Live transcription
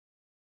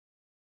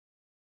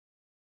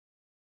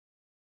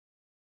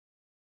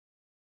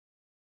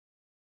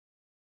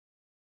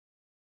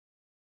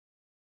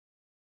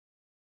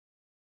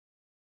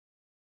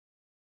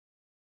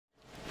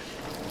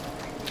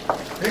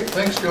Hey,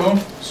 thanks, Dylan.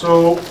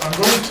 So I'm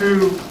going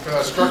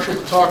to structure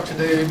the talk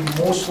today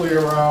mostly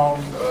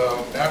around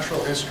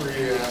natural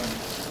history and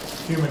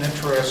human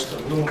interest, a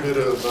little bit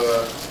of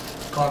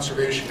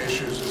conservation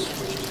issues,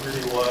 which is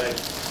really why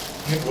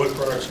Hinton Wood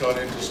Products got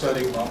into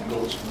studying mountain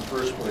goats in the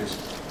first place.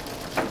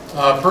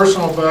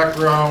 Personal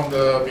background,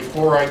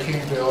 before I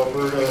came to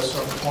Alberta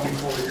some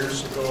 24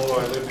 years ago,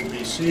 I lived in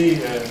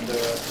BC and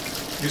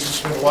used to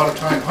spend a lot of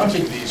time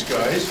hunting these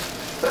guys.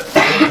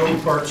 The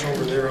goat parts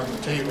over there on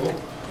the table.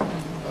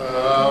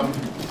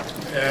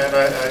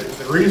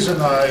 The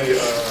reason I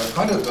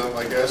hunted them,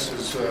 I guess,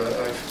 is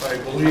I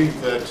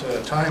believe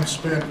that time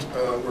spent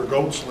where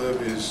goats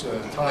live is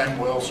time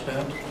well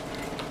spent,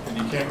 and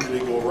you can't really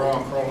go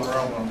wrong crawling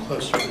around on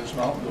cliffs where there's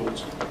mountain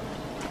goats.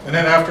 And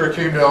then after I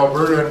came to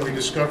Alberta and we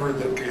discovered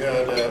that we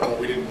had,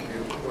 well,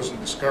 it wasn't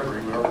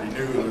discovery, we already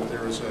knew that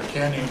there was a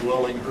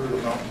canyon-dwelling herd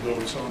of mountain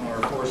goats on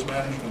our forest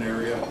management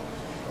area.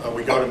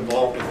 We got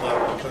involved with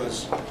that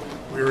because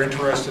we were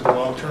interested in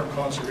long-term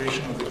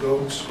conservation of the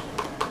goats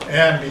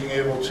and being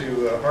able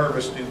to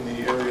harvest in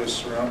the areas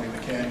surrounding the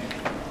canyon.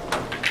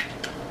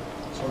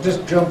 So I'll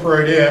just jump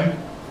right in.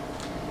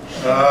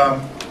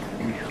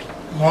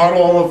 Not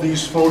all of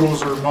these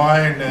photos are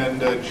mine,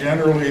 and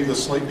generally the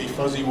slightly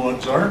fuzzy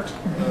ones aren't,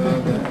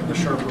 the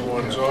sharper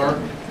ones are.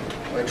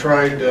 I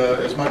tried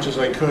as much as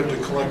I could to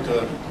collect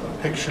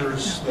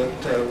pictures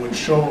that would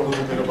show a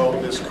little bit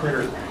about this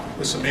critter,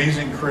 this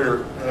amazing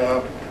critter.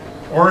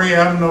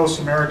 Oreamnos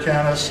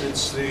americanus,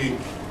 it's the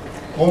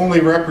only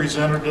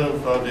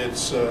representative of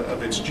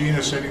its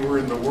genus anywhere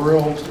in the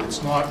world.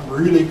 It's not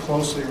really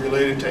closely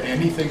related to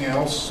anything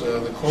else.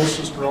 The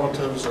closest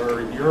relatives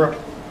are in Europe,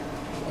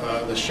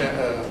 the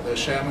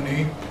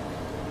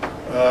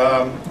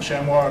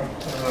Chamois,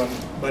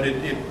 but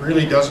it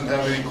really doesn't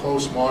have any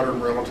close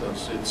modern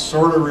relatives. It's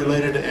sort of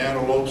related to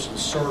antelopes,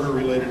 it's sort of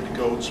related to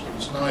goats, but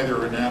it's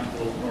neither an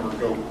antelope nor a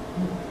goat.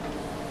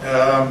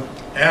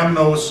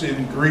 Amnos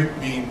in Greek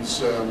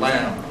means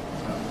lamb,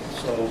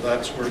 so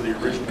that's where the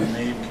original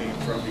name came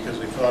from, because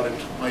they thought it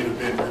might have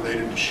been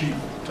related to sheep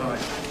at the time.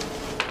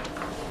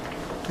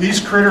 These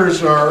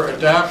critters are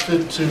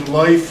adapted to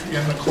life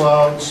in the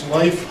clouds,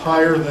 life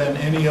higher than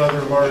any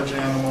other large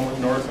animal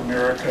in North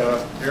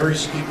America, very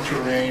steep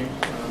terrain.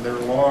 Their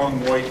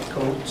long white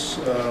coats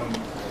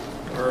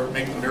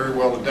make them very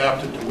well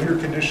adapted to winter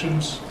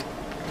conditions.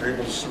 They're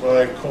able to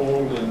survive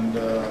cold and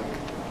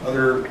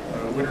other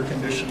winter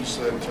conditions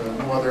that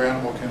no other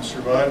animal can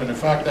survive, and in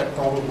fact that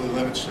probably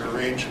limits their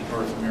range in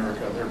North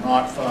America. They're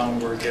not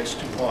found where it gets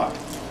too hot.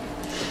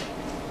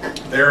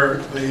 They're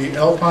the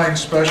alpine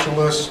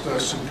specialist,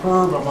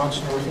 superb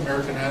amongst North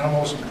American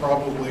animals, and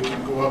probably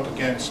can go up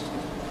against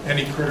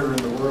any critter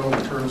in the world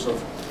in terms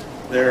of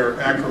their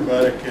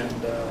acrobatic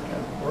and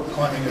rock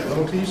climbing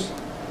abilities.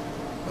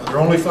 They're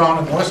only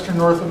found in western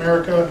North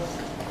America,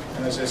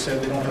 and as I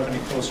said, they don't have any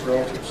close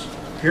relatives.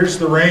 Here's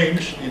the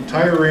range, the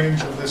entire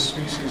range of this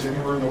species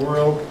anywhere in the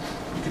world.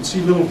 You can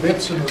see little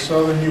bits in the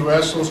southern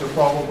U.S. Those are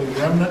probably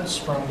remnants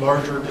from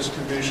larger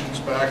distributions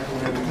back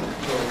when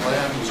the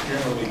land was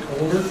generally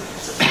colder.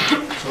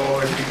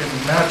 So if you can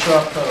match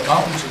up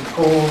mountains and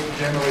cold,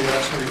 generally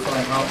that's where you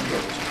find mountain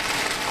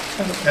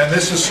goats. And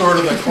this is sort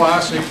of the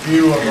classic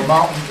view of a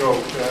mountain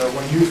goat.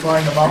 When you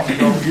find a mountain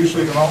goat,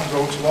 usually the mountain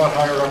goat's a lot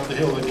higher up the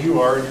hill than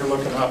you are, and you're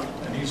looking up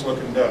and he's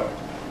looking down.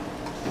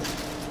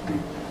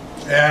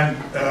 And,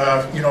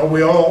 you know,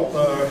 we all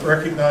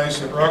recognize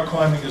that rock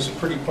climbing is a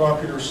pretty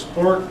popular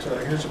sport.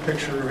 Here's a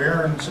picture of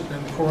Aaron sitting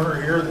in the corner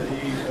here that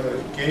he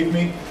gave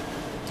me.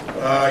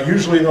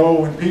 Usually, though,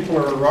 when people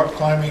are rock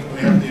climbing, we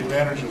have the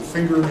advantage of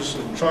fingers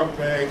and chalk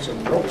bags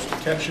and ropes to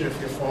catch you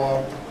if you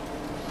fall.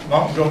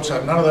 Mountain goats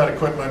have none of that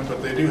equipment,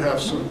 but they do have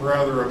some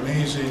rather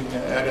amazing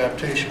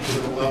adaptations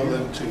that allow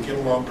them to get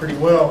along pretty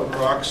well in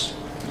rocks.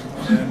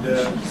 And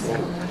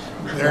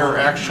they're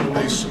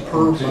actually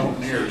superb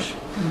mountaineers.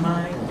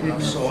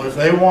 So if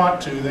they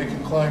want to, they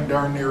can climb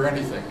darn near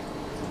anything.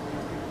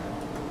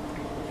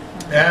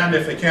 And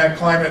if they can't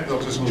climb it,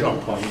 they'll just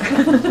jump.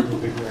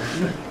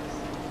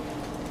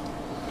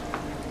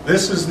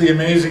 This is the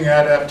amazing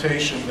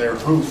adaptation, their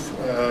hoof.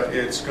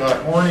 It's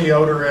got horny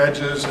outer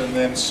edges and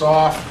then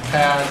soft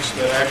pads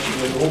that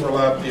actually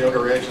overlap the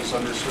outer edges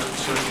under certain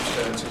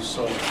circumstances.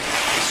 So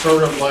it's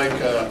sort of like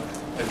a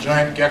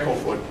giant gecko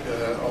foot.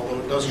 Although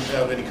it doesn't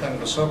have any kind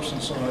of a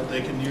substance on it,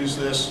 they can use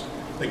this.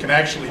 They can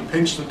actually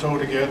pinch the toe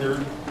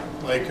together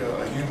like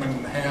a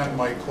human hand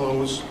might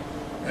close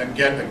and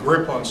get a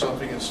grip on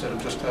something instead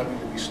of just having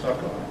to be stuck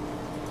on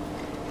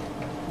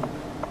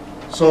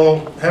it.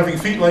 So having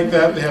feet like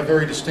that, they have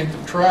very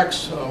distinctive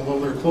tracks. Although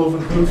they're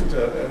cloven-hoofed,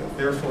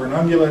 therefore an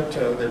ungulate,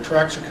 their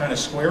tracks are kind of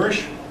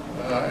squarish.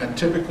 And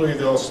typically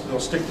they'll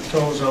stick the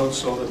toes out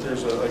so that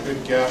there's a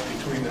good gap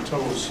between the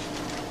toes.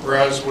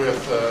 Whereas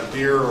with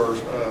deer or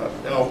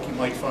elk, you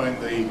might find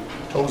the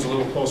toes a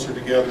little closer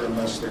together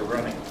unless they're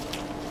running.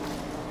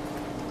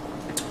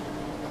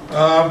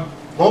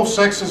 Both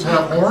sexes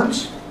have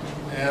horns,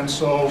 and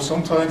so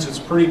sometimes it's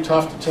pretty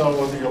tough to tell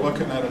whether you're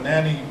looking at a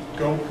nanny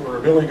goat or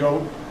a billy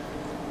goat.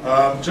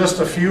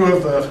 Just a few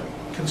of the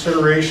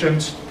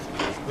considerations.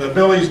 The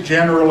billies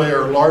generally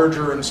are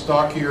larger and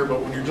stockier,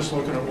 but when you're just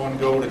looking at one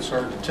goat, it's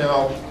hard to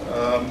tell.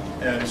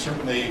 And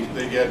certainly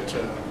they get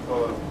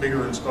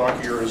bigger and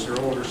stockier as they're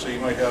older, so you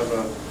might have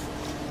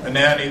a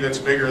nanny that's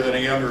bigger than a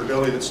younger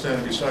billy that's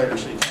standing beside her,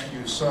 so you can't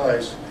use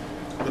size.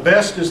 The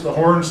best is the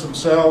horns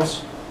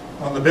themselves.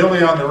 On the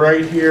billy on the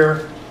right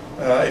here,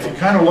 if you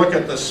kind of look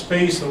at the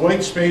space, the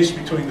white space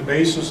between the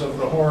bases of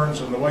the horns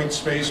and the white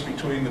space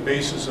between the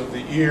bases of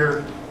the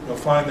ear, you'll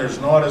find there's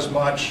not as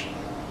much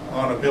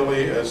on a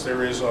billy as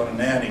there is on a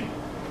nanny.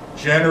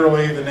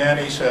 Generally, the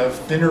nannies have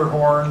thinner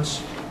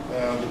horns.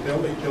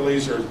 The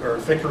billies are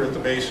thicker at the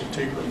base and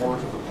taper more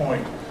to the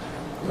point.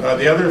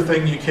 The other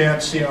thing you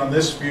can't see on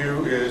this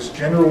view is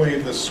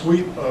generally the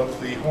sweep of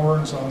the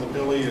horns on the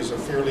billy is a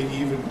fairly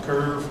even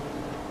curve,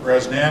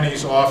 whereas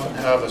nannies often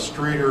have a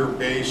straighter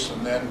base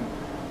and then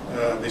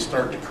they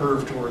start to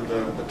curve toward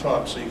the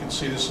top. So you can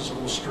see this is a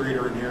little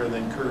straighter in here and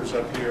then curves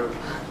up here,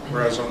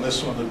 whereas on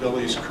this one the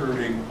billy is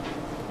curving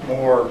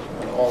more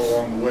all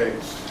along the way.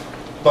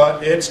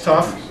 But it's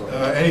tough.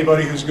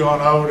 Anybody who's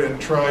gone out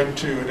and tried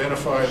to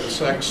identify the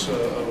sex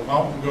of a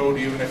mountain goat,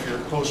 even if you're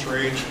at close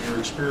range and you're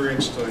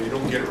experienced, you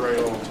don't get it right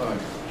all the time.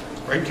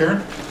 Right,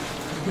 Karen?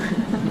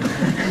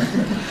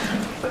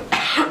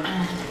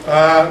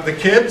 The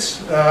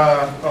kids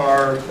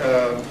are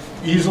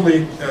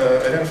easily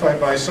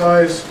identified by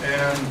size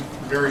and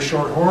very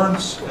short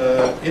horns.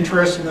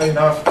 Interestingly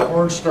enough, the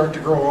horns start to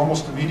grow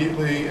almost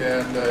immediately,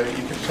 and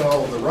you can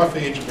tell the rough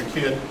age of the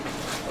kid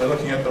by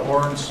looking at the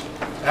horns.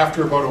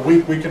 After about a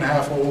week, week and a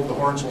half old, the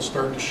horns will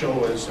start to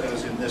show, as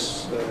in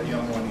this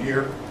young one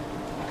here.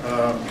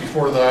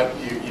 Before that,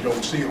 you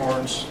don't see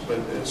horns, but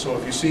so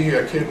if you see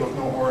a kid with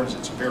no horns,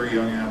 it's a very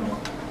young animal.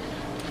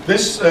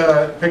 This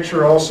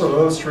picture also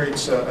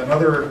illustrates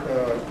another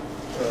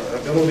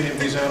ability of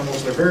these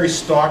animals. They're very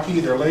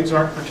stocky. Their legs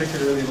aren't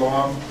particularly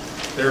long.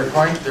 Their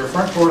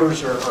front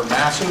quarters are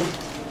massive,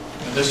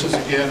 and this is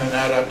again an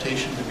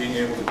adaptation to being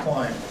able to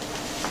climb.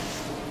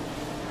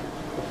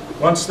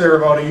 Once they're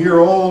about a year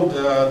old,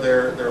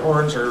 their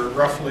horns are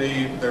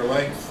roughly their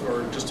length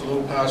or just a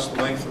little past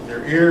the length of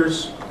their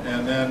ears,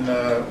 and then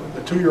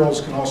the 2-year-olds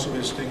can also be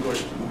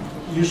distinguished.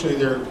 Usually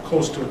they're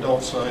close to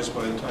adult size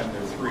by the time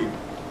they're 3.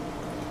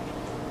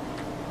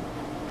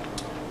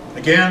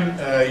 Again,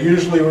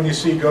 usually when you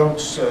see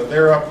goats,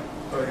 they're up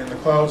in the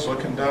clouds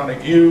looking down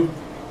at you.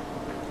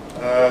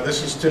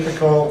 This is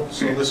typical,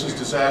 so this is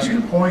Disaster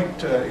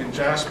Point in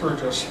Jasper,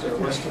 just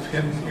west of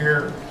Hinton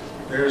here.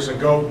 There's a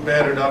goat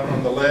bedded up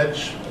on the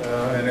ledge,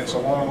 and it's a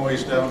long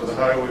ways down to the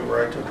highway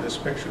where I took this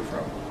picture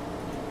from.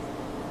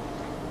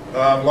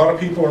 A lot of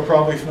people are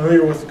probably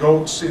familiar with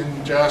goats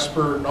in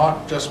Jasper,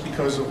 not just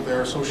because of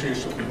their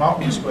association with the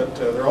mountains, but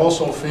they're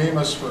also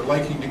famous for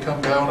liking to come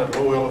down at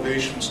low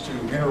elevations to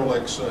mineral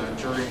licks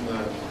during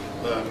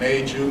the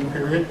May-June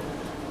period.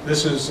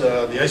 This is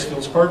the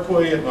Icefields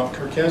Parkway at Mount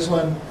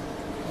Kirkheslin.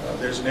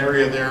 There's an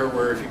area there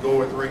where if you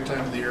go at the right time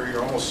of the year,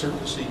 you're almost certain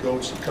to see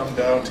goats that come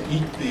down to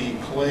eat the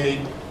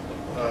clay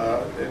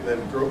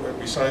that grow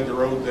beside the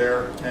road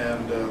there,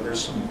 and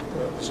there's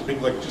a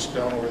big lake just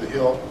down over the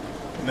hill.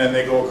 And then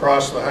they go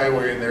across the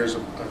highway, and there's a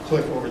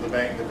cliff over the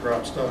bank that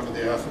drops down to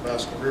the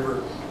Athabasca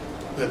River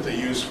that they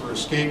use for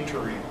escape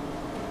terrain.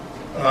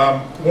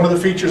 One of the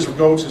features of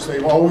goats is they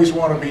always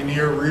want to be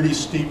near really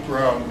steep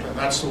ground, and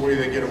that's the way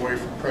they get away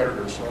from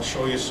predators. So I'll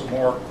show you some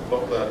more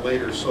about that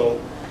later. So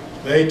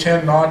they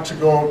tend not to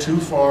go too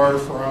far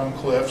from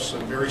cliffs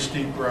and very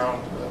steep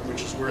ground,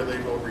 which is where they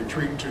will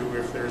retreat to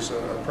if there's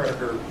a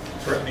predator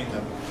threatening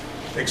them,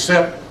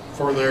 except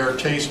for their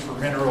taste for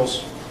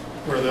minerals,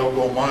 where they'll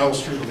go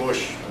miles through the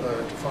bush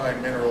to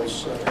find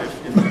minerals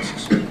if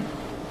necessary.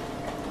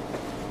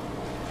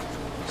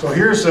 So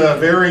here's a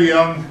very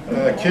young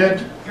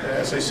kid.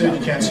 As I said,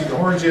 you can't see the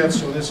horns yet,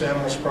 so this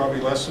animal's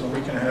probably less than a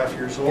week and a half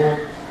years old.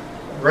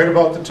 Right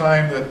about the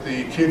time that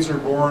the kids are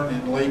born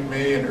in late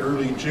May and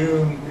early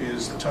June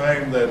is the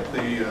time that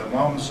the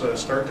moms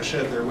start to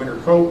shed their winter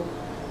coat.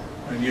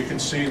 And you can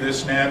see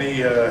this nanny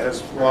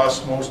has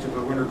lost most of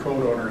her winter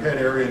coat on her head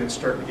area, and it's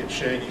starting to get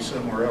shaggy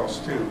somewhere else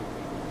too.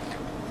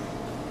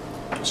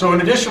 So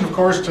in addition, of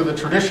course, to the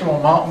traditional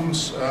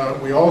mountains,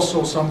 we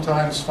also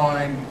sometimes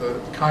find the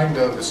kind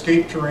of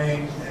escape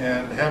terrain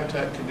and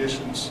habitat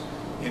conditions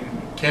in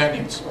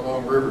canyons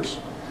along rivers.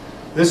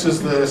 This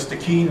is the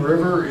Stikine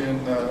River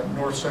in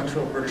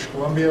north-central British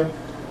Columbia,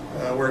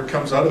 where it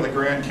comes out of the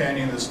Grand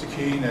Canyon of the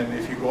Stikine, and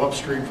if you go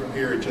upstream from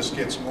here, it just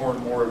gets more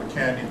and more of a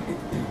canyon.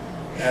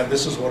 And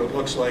this is what it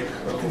looks like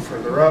a little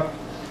further up.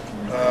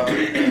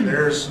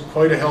 There's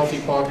quite a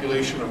healthy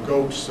population of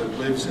goats that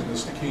lives in the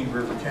Stikine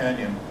River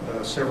Canyon,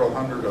 several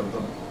hundred of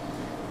them.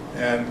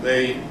 And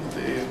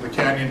the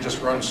canyon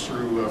just runs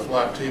through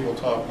flat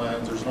tabletop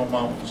land. There's no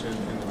mountains in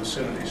the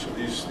vicinity, so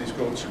these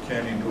goats are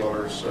canyon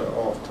dwellers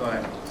all the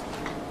time.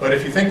 But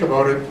if you think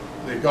about it,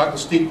 they've got the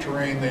steep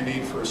terrain they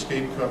need for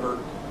escape cover,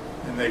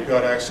 and they've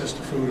got access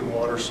to food and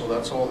water, so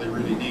that's all they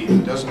really need.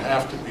 It doesn't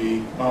have to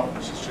be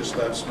mountains, it's just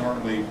that's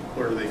normally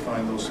where they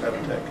find those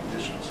habitat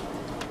conditions.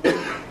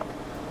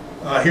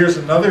 Here's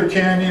another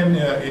canyon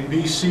in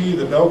BC,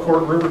 the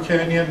Belcourt River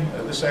Canyon.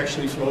 This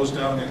actually flows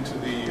down into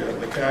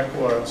the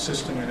Kakwa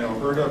system in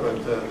Alberta,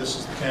 but this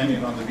is the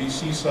canyon on the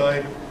BC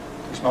side.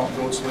 There's mountain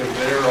goats live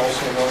there,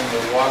 also along the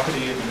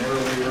Wapiti and the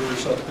Narroway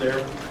rivers up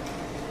there.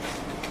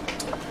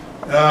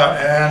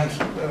 And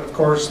of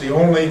course, the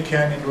only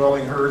canyon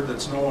dwelling herd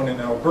that's known in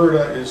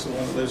Alberta is the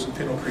one that lives in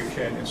Pinto Creek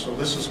Canyon. So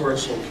this is where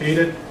it's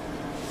located.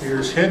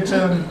 Here's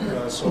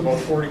Hinton, so about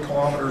 40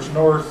 kilometers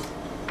north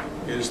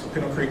is the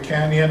Pinto Creek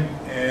Canyon,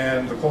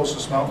 and the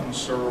closest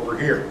mountains are over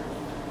here.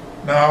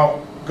 Now,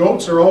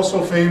 goats are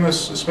also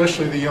famous,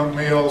 especially the young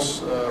males,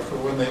 for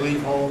when they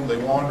leave home, they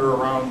wander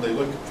around, they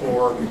look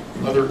for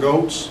other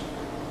goats,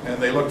 and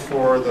they look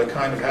for the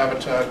kind of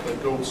habitat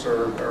that goats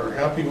are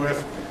happy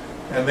with.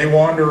 And they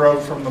wander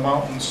out from the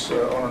mountains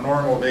on a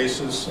normal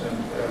basis,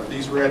 and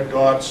these red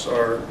dots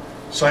are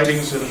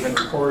sightings that have been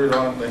recorded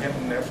on the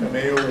Hinton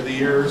FMA over the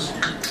years.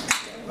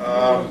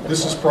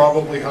 This is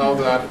probably how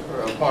that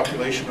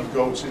population of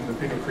goats in the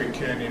Pinto Creek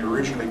Canyon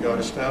originally got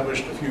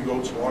established. A few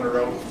goats wandered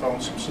out and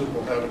found some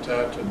suitable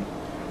habitat, and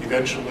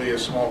eventually a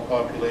small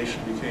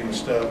population became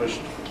established,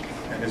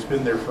 and it's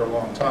been there for a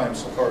long time,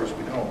 so far as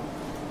we know.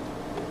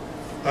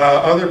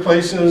 Other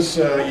places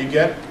you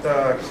get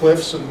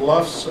cliffs and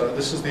bluffs.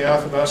 This is the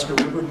Athabasca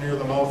River near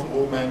the mouth of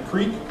Old Man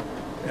Creek.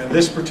 And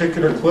this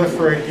particular cliff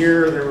right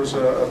here, there was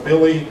a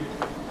billy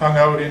hung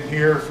out in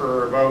here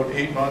for about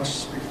 8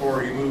 months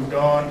before he moved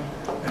on.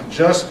 And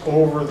just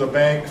over the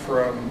bank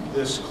from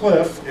this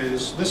cliff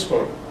is this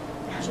photo.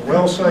 There's a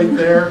well site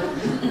there,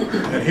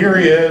 and here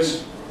he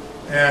is.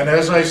 And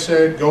as I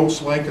said,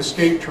 goats like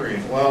escape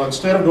terrain. Well,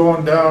 instead of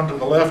going down to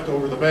the left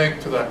over the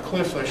bank to that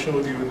cliff I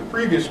showed you in the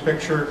previous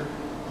picture,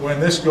 when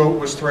this goat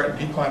was threatened,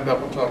 he climbed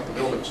up on top of the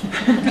buildings.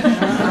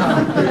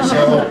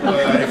 So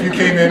if you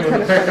came in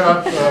with a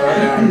pickup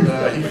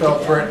and he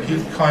felt threatened,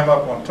 he'd climb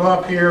up on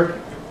top here,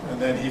 and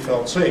then he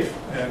felt safe.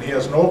 And he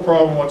has no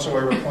problem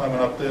whatsoever climbing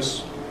up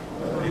this.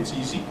 It's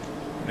easy.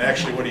 And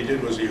actually what he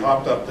did was he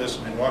hopped up this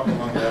and then walked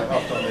along that,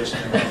 hopped on this,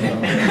 and then hopped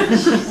on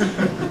this.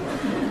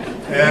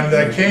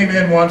 And came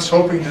in once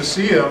hoping to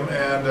see him,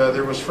 and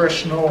there was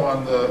fresh snow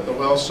on the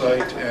well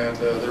site, and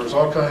there was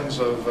all kinds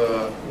of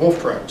wolf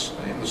tracks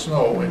in the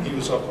snow, and he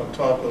was up on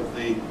top of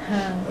the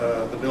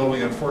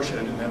building.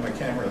 Unfortunately, I didn't have my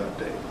camera that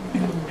day.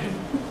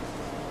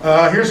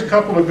 Here's a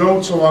couple of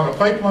goats along a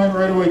pipeline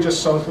right away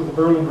just south of the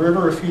Berlin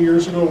River a few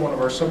years ago. One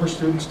of our summer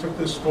students took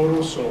this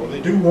photo, so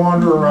they do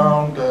wander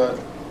around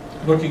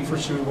looking for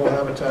suitable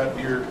habitat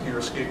near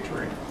escape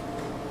terrain.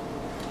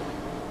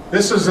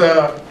 This is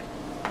a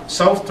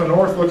south to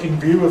north looking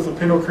view of the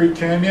Pinto Creek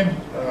Canyon.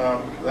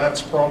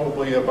 That's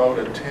probably about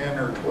a 10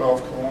 or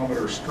 12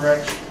 kilometer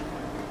stretch.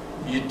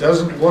 It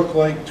doesn't look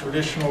like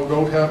traditional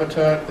goat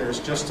habitat. There's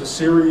just a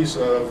series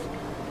of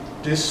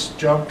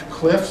disjunct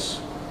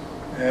cliffs,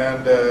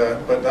 and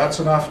but that's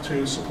enough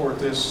to support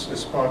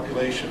this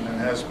population, and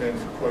has been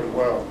for quite a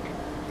while.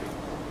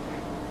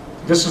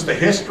 This is the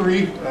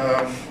history.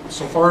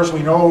 So far as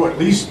we know, at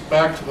least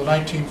back to the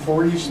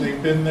 1940s,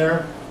 they've been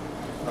there.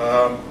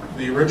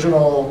 The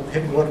original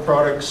Hinton Wood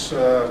Products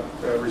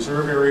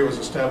reserve area was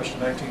established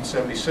in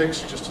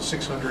 1976, just a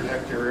 600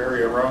 hectare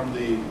area around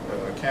the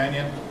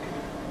canyon.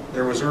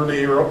 There was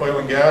early oil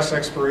and gas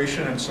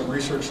exploration and some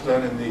research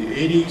done in the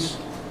 80s.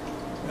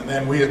 And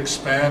then we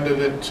expanded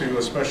it to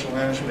a special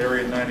management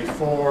area in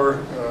 94,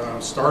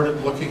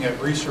 started looking at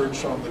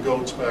research on the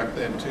goats back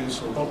then too,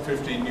 so about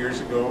 15 years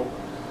ago.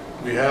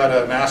 We had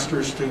a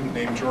master's student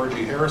named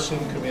Georgie Harrison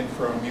come in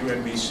from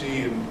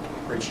UNBC in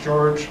Prince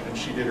George, and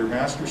she did her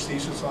master's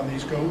thesis on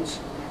these goats.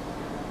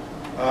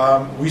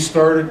 We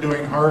started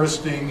doing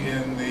harvesting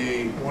in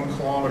the 1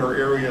 kilometer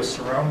area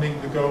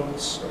surrounding the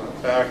goats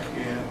back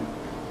in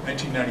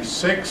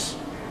 1996,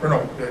 or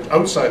no,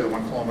 outside the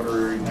 1 kilometer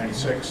area in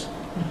 96.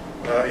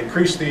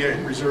 Increased the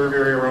reserve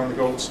area around the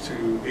goats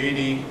to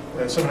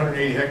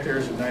 780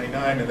 hectares in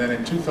 99, and then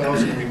in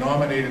 2000 we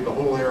nominated the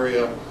whole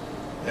area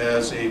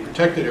as a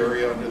protected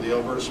area under the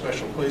Alberta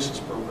Special Places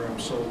Program.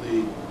 So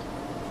the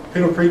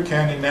Pinto Creek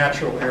Canyon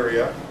Natural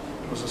Area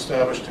was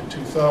established in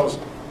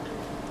 2000.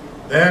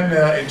 Then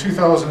in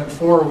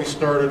 2004 we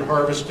started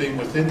harvesting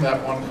within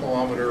that 1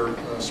 kilometer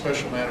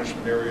special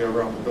management area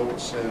around the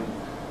goats, and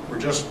we're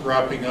just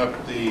wrapping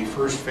up the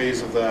first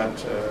phase of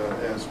that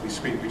as we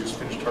speak. We just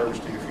finished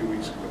harvesting a few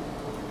weeks ago.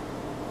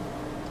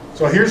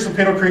 So here's the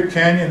Pinto Creek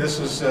Canyon. This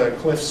is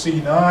cliff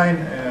C9,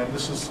 and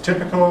this is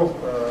typical.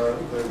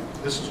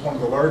 This is one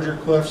of the larger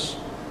cliffs.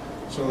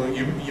 So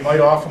you might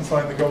often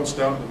find the goats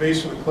down at the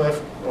base of the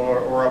cliff,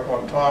 or up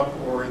on top,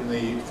 or in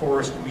the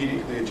forest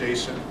immediately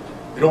adjacent.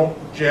 They don't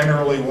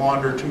generally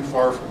wander too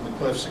far from the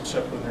cliffs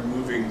except when they're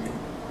moving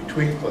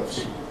between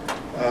cliffs.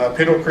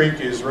 Pinto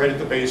Creek is right at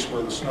the base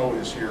where the snow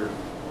is here,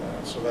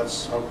 so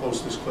that's how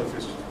close this cliff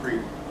is to the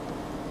creek.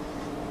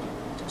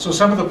 So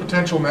some of the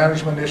potential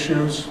management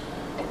issues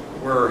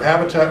were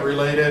habitat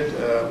related.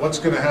 What's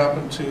going to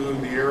happen to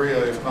the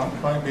area if mountain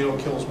pine beetle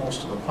kills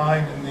most of the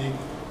pine in the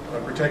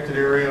protected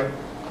area?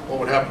 What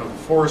would happen if a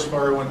forest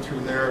fire went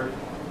through there?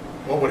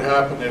 what would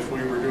happen if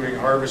we were doing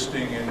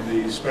harvesting in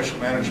the special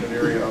management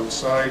area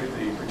outside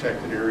the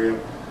protected area.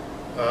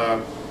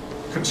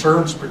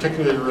 Concerns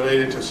particularly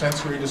related to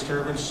sensory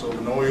disturbance, so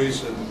the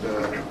noise and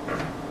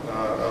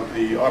of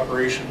the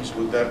operations,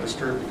 would that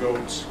disturb the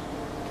goats?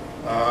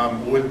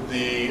 Would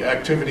the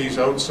activities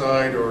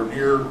outside or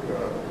near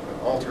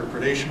alter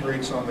predation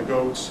rates on the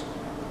goats?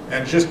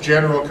 And just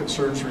general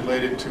concerns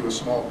related to a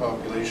small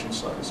population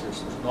size.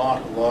 There's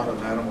not a lot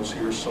of animals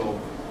here, so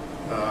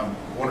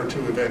one or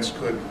two events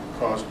could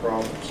cause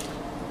problems.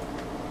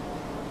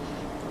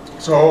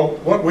 So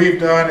what we've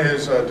done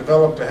is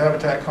developed a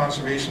habitat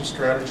conservation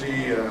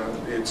strategy.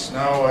 It's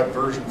now at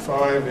version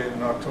 5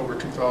 in October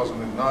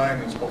 2009.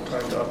 It's about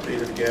time to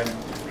update it again.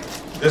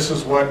 This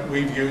is what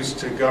we've used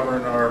to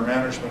govern our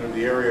management of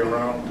the area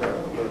around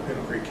the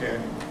Pinto Creek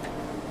Canyon.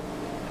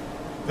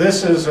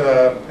 This is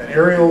an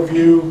aerial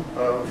view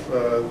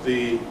of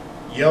the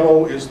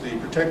yellow is the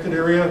protected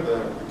area,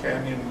 the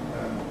canyon,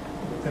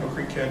 the Pinto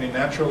Creek Canyon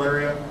natural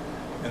area,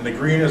 and the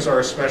green is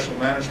our special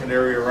management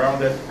area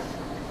around it.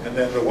 And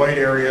then the white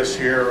areas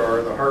here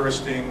are the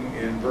harvesting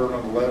in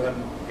Vernon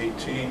 11,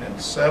 18,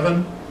 and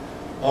 7.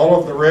 All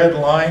of the red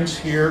lines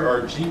here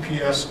are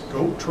GPS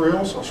goat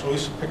trails. I'll show you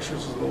some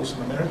pictures of those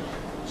in a minute.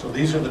 So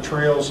these are the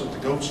trails that the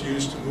goats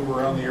use to move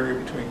around the area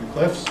between the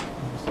cliffs.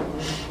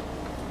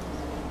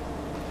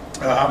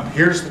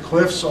 Here's the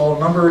cliffs all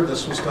numbered.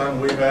 This was done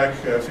way back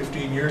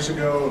 15 years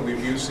ago, and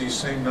we've used these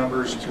same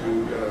numbers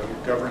to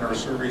govern our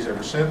surveys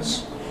ever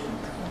since.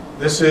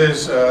 This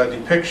is a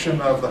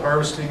depiction of the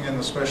harvesting in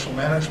the special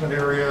management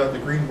area. The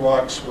green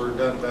blocks were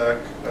done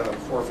back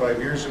 4 or 5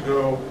 years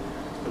ago.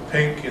 The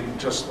pink in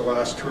just the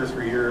last 2 or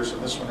 3 years,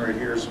 and this one right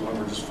here is the one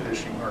we're just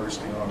finishing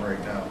harvesting on right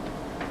now.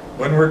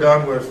 When we're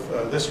done with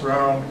this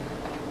round,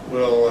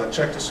 we'll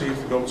check to see if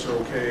the goats are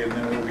okay, and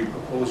then we'll be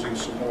proposing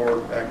some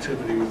more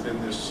activity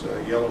within this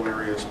yellow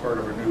area as part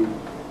of a new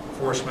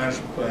forest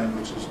management plan,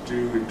 which is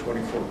due in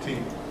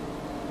 2014.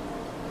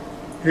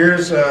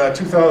 Here's a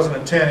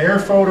 2010 air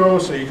photo,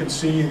 so you can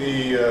see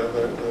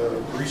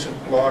the recent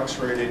blocks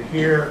right in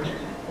here.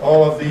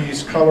 All of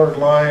these colored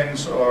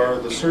lines are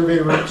the survey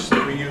routes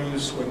that we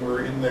use when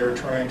we're in there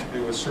trying to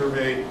do a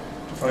survey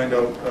to find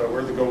out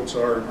where the goats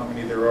are and how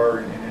many there are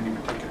in any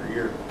particular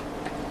year.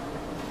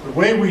 The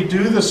way we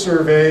do the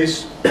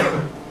surveys,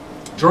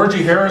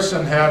 Georgie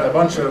Harrison had a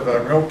bunch of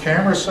remote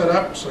cameras set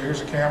up. So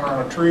here's a camera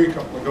on a tree, a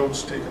couple of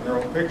goats taking their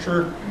own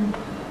picture.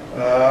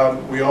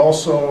 We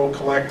also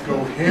collect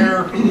goat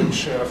hair,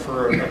 which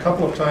for a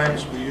couple of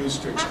times we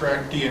used to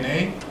extract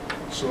DNA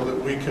so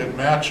that we could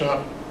match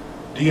up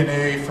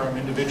DNA from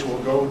individual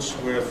goats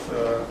with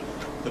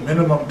the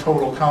minimum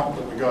total count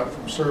that we got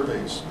from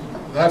surveys.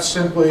 That's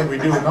simply, we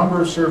do a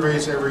number of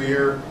surveys every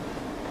year,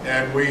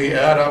 and we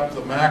add up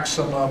the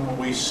maximum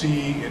we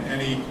see in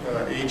any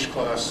age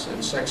class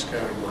and sex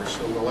category.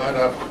 So we'll add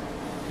up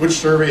which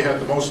survey had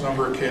the most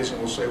number of kids, and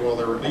we'll say, well,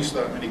 there were at least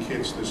that many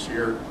kids this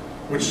year.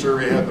 Which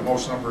survey had the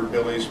most number of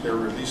billies, there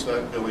were at least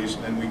that billies,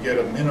 and then we get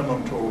a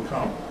minimum total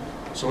count.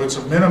 So it's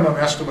a minimum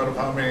estimate of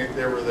how many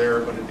there were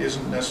there, but it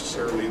isn't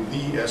necessarily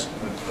the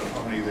estimate of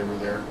how many there were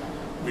there.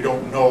 We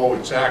don't know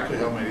exactly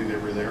how many there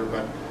were there,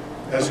 but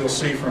as you'll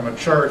see from a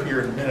chart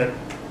here in a minute,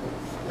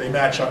 they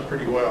match up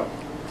pretty well.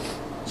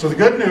 So the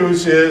good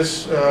news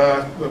is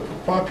the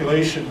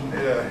population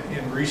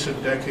in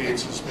recent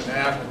decades has been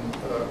at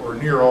or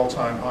near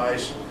all-time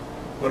highs,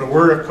 but a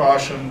word of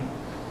caution,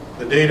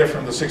 the data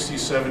from the 60s,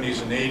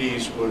 70s, and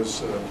 80s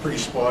was pretty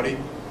spotty,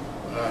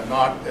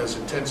 not as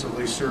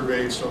intensively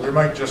surveyed, so there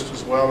might just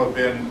as well have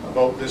been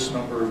about this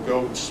number of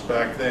goats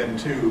back then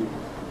too,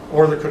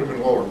 or there could have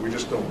been lower, we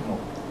just don't know.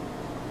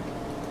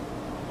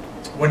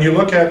 When you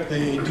look at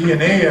the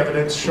DNA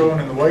evidence shown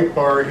in the white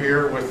bar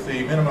here with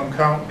the minimum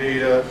count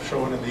data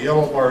shown in the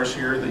yellow bars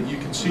here, that you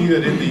can see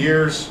that in the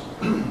years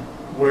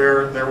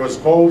where there was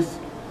both,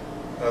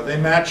 they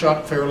match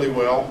up fairly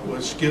well,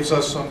 which gives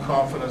us some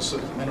confidence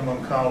that the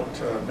minimum count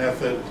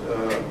method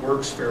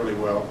works fairly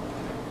well.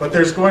 But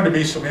there's going to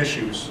be some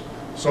issues.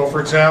 So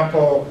for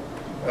example,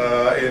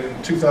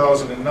 in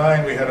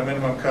 2009 we had a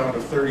minimum count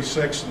of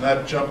 36, and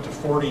that jumped to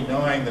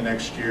 49 the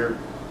next year.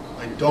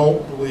 I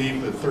don't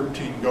believe that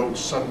 13 goats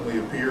suddenly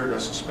appeared. I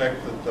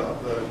suspect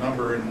that the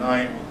number in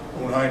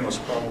 09 was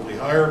probably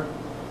higher.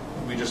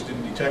 We just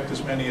didn't detect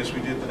as many as we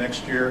did the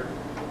next year.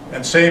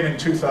 And same in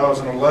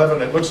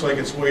 2011, it looks like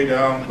it's way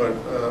down, but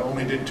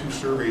only did 2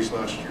 surveys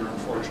last year,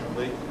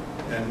 unfortunately.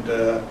 And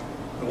the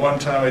one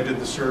time I did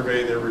the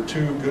survey, there were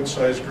 2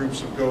 good-sized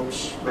groups of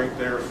goats right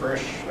there,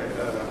 fresh.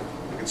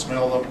 I could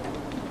smell them,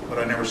 but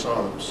I never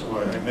saw them, so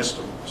I missed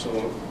them.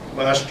 So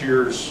last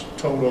year's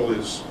total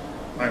is,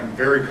 I'm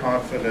very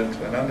confident,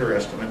 an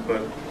underestimate,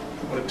 but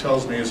what it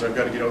tells me is I've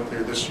got to get out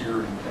there this year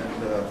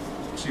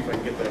and see if I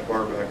can get that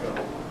bar back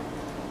up.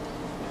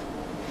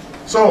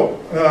 So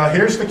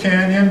here's the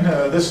canyon.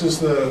 This is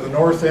the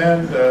north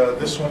end.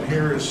 This one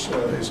here is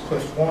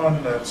cliff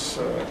 1. That's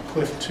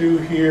cliff 2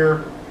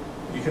 here.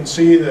 You can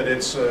see that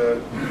it's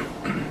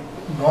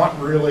not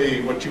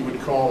really what you would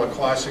call a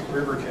classic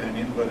river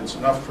canyon, but it's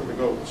enough for the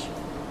goats.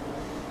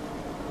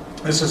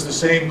 This is the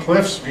same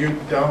cliffs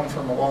viewed down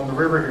from along the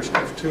river. Here's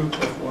cliff 2,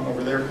 cliff 1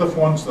 over there. Cliff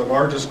 1's the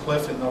largest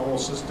cliff in the whole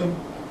system.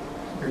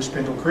 Here's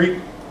Pinto Creek.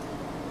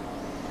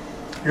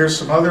 Here's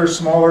some other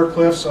smaller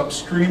cliffs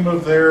upstream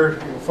of there.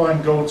 You'll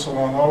find goats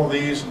along all of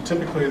these, and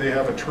typically they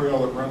have a trail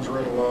that runs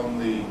right along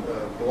the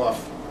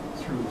bluff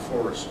through the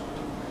forest.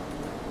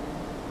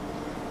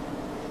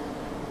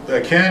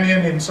 The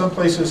canyon in some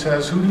places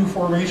has hoodoo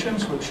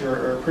formations, which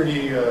are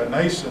pretty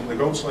nice, and the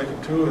goats like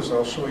them too, as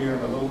I'll show you in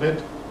a little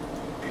bit.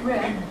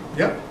 Rick?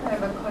 Yep. I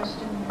have a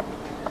question.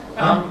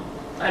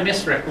 I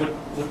missed Rick.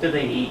 What do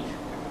they eat?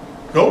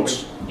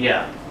 Goats?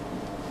 Yeah.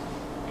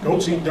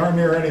 Goats eat darn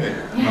near anything.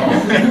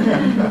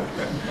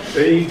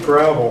 They eat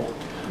gravel,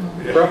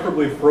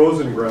 preferably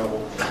frozen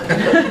gravel.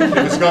 If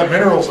it's got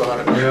minerals on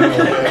it.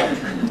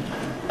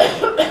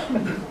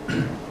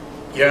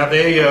 Yeah,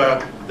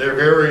 they're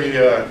very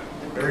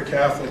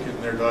Catholic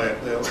in their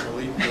diet. They'll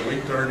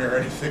eat darn near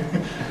anything.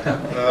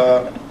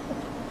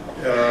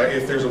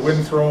 If there's a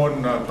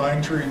wind-thrown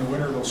pine tree in the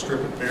winter, they'll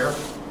strip it bare,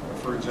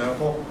 for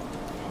example.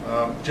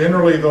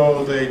 Generally,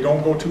 though, they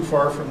don't go too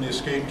far from the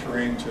escape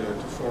terrain to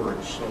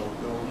forage, so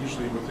they'll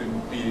usually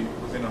be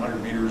within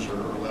 100 meters or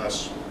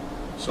less.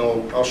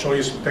 So I'll show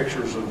you some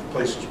pictures of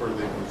places where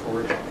they would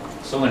forage.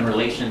 So in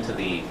relation to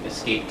the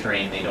escape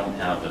terrain, they don't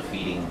have a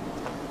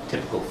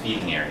typical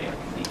feeding area.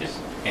 They just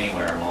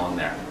anywhere along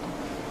there.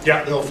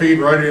 Yeah, they'll feed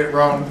right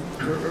around,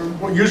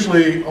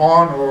 usually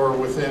on or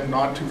within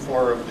not too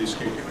far of the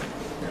escape terrain.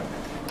 Yeah,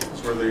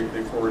 that's where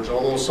they forage,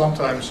 although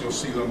sometimes you'll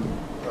see them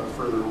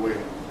further away.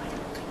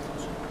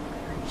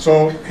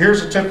 So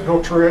here's a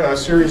typical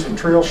series of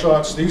trail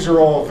shots. These are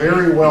all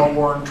very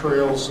well-worn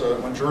trails.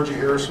 When Georgie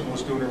Harrison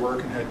was doing her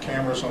work and had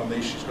cameras on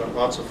these, she's got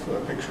lots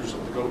of pictures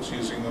of the goats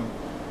using them.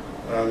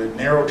 They're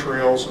narrow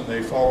trails and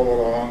they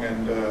follow along,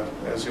 and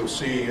as you'll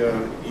see,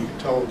 you can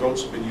tell the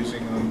goats have been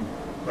using them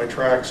by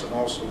tracks and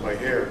also by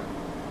hair.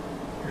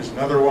 Here's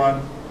another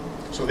one.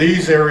 So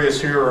these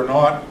areas here are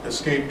not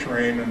escape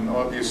terrain, and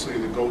obviously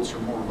the goats are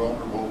more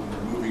vulnerable when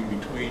they're moving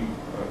between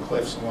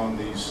cliffs along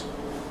these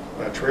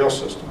trail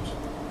systems.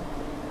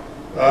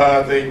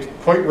 They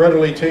quite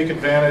readily take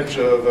advantage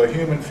of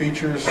human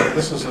features.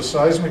 This is a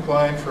seismic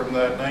line from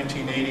that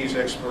 1980s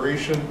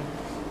exploration,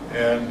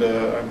 and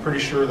I'm pretty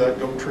sure that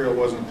goat trail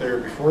wasn't there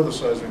before the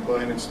seismic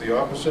line. It's the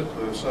opposite.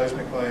 The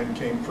seismic line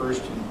came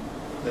first, and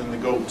then the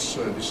goats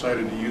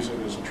decided to use it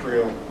as a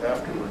trail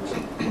afterwards.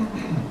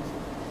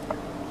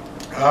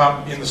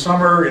 In the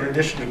summer, in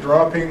addition to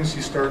droppings,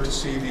 you start to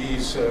see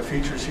these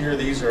features here.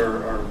 These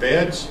are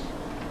beds.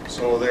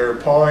 So they're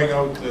pawing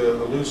out the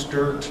loose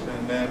dirt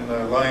and then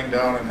lying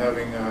down and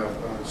having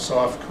a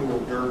soft, cool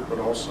dirt, but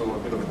also a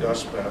bit of a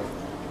dust bath.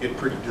 Get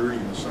pretty dirty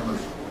in the summer.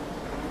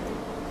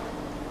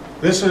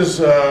 This is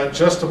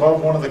just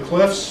above one of the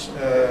cliffs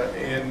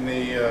in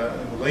the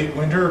late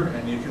winter,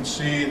 and you can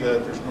see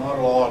that there's not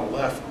a lot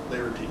left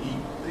there to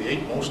eat. They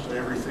ate most of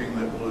everything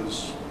that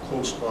was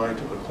close by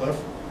to the cliff.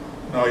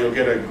 Now you'll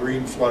get a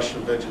green flush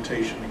of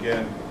vegetation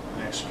again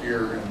next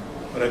year,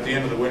 but at the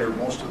end of the winter,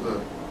 most of the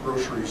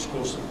groceries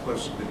close to the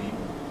cliffs have been eaten.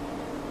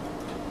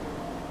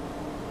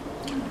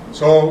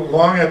 So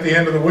long at the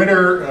end of the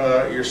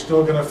winter, you're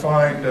still going to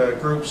find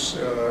groups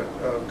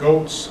of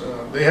goats.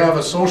 They have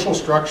a social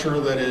structure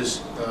that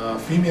is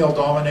female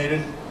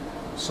dominated.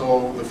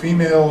 So the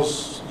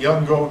females,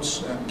 young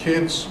goats and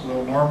kids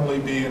will normally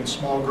be in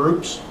small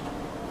groups,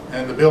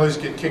 and the billies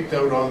get kicked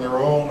out on their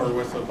own or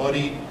with a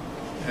buddy,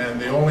 and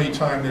the only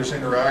time there's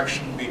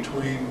interaction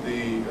between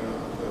the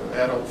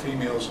adult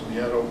females and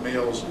the adult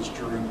males is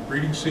during the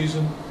breeding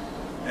season,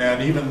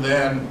 and even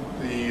then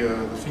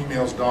the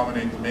females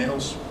dominate the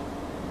males.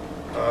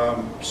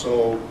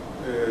 So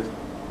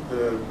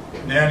the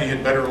nanny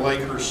had better like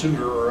her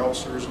suitor, or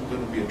else there isn't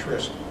going to be a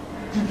tryst.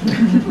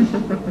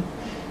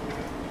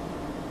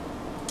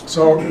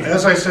 So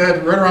as I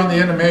said, right around the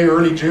end of May,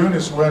 early June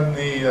is when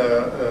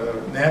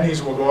the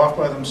nannies will go off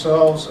by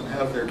themselves and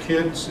have their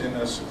kids in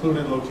a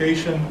secluded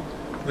location.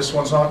 This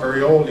one's not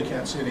very old, you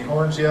can't see any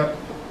horns yet.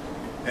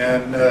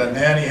 And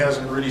nanny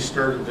hasn't really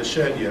started to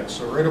shed yet.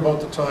 So right about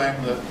the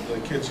time that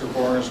the kids are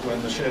born is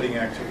when the shedding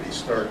activity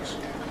starts.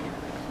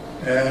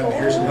 And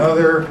here's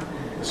another.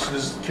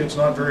 The kid's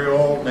not very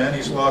old.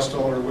 Nanny's lost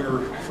all her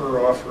winter fur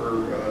off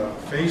her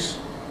face.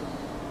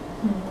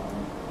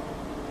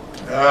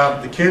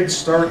 The kids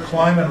start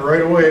climbing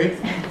right away,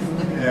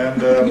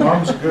 and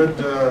mom's a good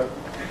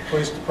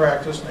place to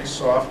practice, nice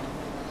soft.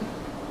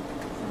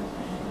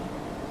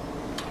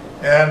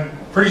 And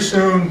pretty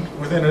soon,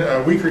 within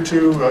a week or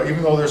two,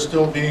 even though they're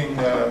still being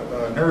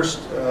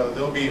nursed,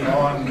 they'll be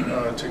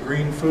on to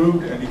green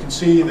food. And you can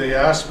see the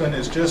aspen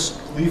is just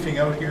leafing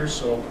out here,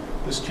 so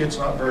this kid's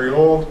not very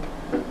old.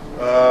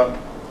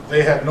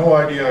 They had no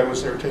idea I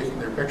was there taking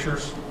their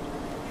pictures,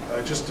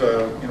 just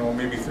you know,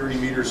 maybe 30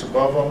 meters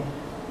above them.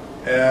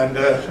 And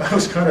I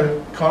was kind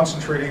of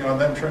concentrating on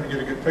them, trying to get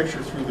a good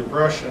picture through the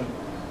brush, and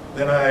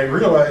then I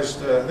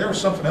realized there was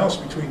something else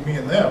between me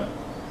and them.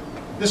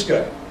 This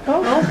guy.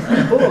 Oh,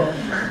 cool.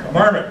 A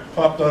marmot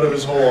popped out of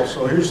his hole.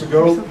 So here's the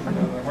goat, and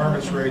the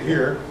marmot's right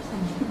here.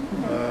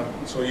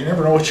 So you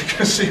never know what you're going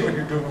to see when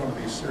you're doing one of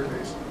these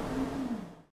surveys.